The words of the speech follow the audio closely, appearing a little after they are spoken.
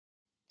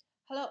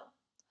Hello,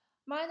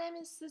 my name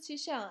is Siqi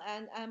Xiang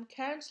and I'm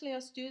currently a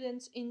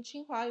student in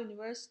Tsinghua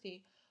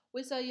University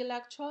with an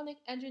electronic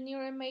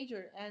engineering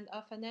major and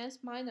a finance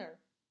minor.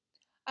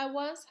 I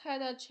once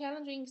had a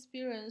challenging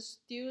experience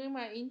during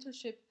my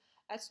internship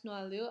at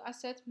NYU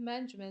Asset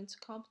Management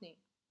Company,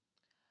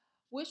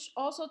 which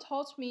also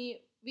taught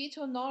me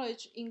vital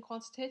knowledge in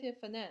quantitative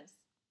finance.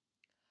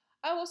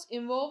 I was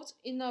involved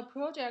in a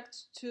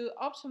project to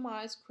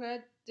optimize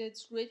credit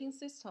rating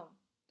system,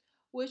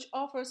 which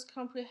offers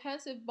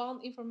comprehensive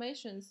bond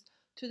information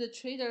to the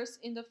traders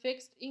in the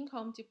fixed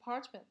income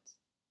department.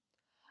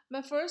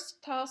 My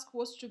first task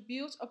was to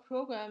build a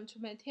program to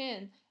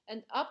maintain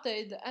and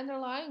update the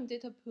underlying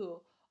data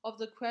pool of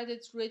the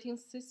credit rating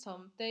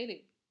system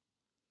daily.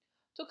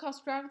 To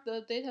construct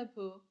the data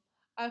pool,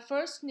 I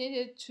first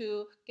needed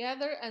to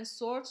gather and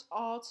sort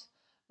out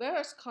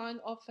various kinds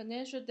of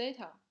financial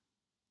data.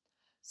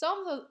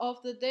 Some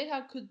of the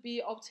data could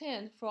be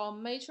obtained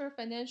from major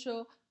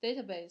financial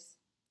databases,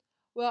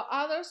 while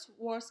others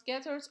were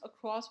scattered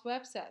across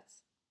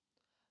websites.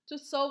 To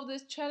solve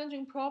this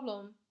challenging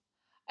problem,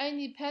 I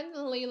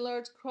independently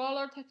learned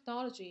crawler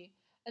technology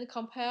and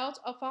compiled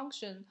a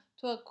function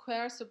to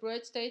acquire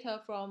separate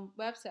data from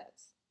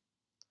websites.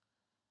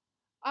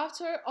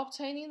 After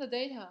obtaining the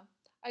data,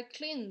 I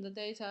cleaned the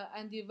data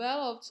and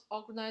developed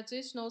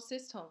organizational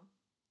system.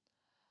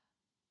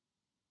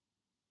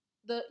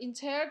 The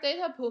entire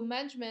data pool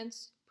management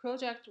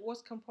project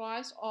was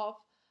comprised of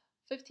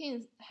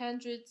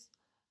 1,500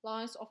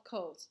 lines of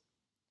code.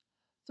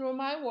 Through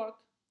my work,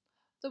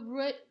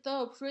 the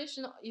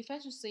operational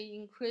efficiency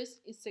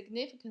increased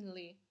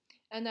significantly,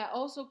 and I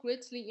also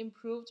greatly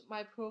improved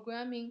my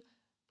programming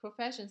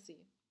proficiency.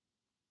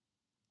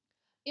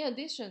 In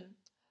addition,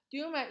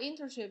 during my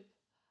internship,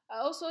 I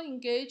also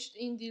engaged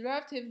in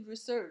derivative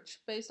research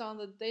based on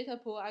the data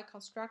pool I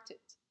constructed.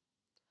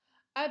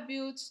 I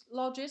built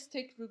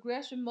logistic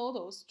regression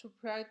models to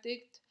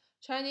predict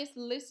Chinese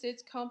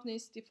listed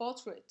companies'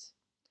 default rate.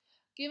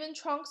 Given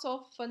chunks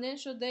of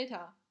financial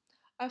data,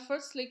 I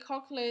firstly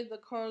calculate the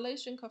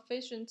correlation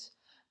coefficient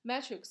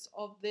matrix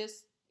of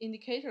these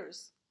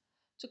indicators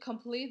to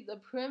complete the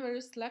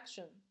primary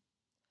selection.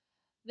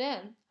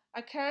 Then,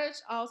 I carried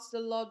out the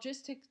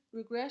logistic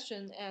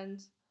regression and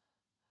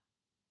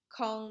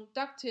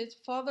conducted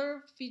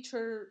further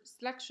feature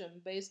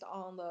selection based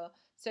on the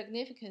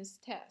significance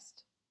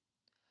test.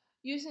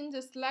 Using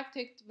the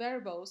selected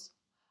variables,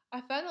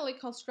 I finally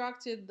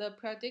constructed the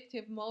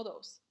predictive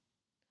models.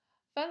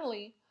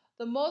 Finally,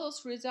 the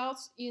models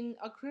results in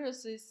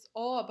accuracies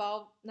all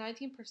above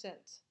 19%.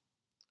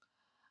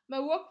 My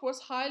work was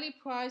highly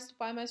prized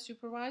by my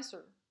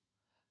supervisor.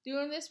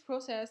 During this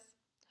process,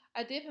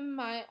 I deepened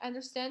my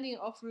understanding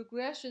of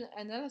regression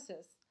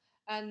analysis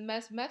and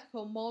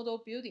mathematical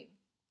model building,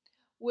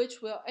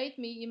 which will aid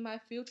me in my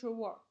future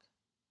work.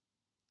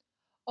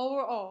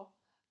 Overall,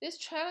 this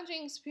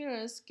challenging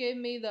experience gave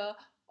me the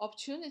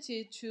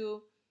opportunity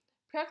to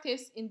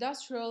practice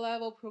industrial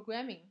level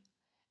programming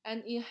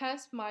and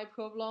enhance my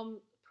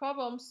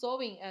problem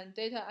solving and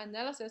data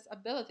analysis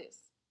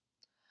abilities.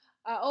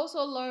 I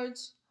also learned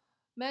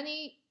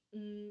many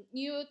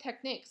new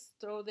techniques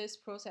through this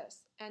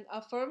process and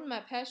affirmed my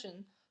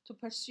passion to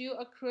pursue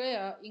a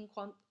career in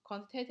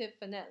quantitative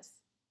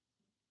finance.